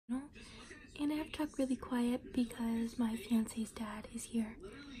And I have to talk really quiet because my fiance's dad is here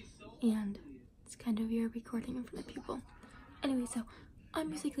and it's kind of weird recording in front of people. Anyway, so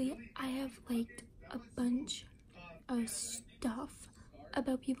basically I have liked a bunch of stuff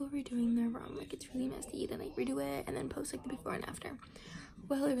about people redoing their room. Like, it's really messy, then I redo it and then post like the before and after.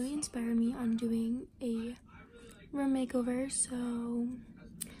 Well, it really inspired me on doing a room makeover, so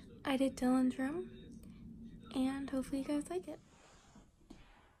I did Dylan's room and hopefully you guys like it.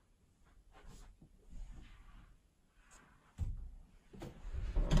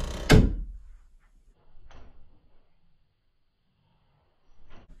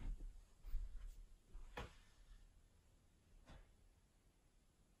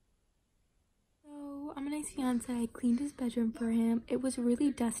 So my fiance, I cleaned his bedroom for him. It was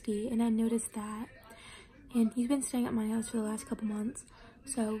really dusty and I noticed that, and he's been staying at my house for the last couple months,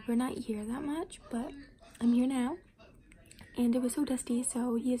 so we're not here that much, but I'm here now. And it was so dusty,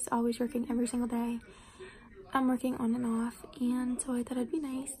 so he is always working every single day. I'm working on and off, and so I thought it'd be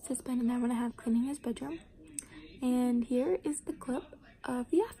nice to spend an hour and a half cleaning his bedroom. And here is the clip of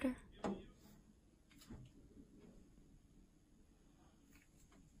the after.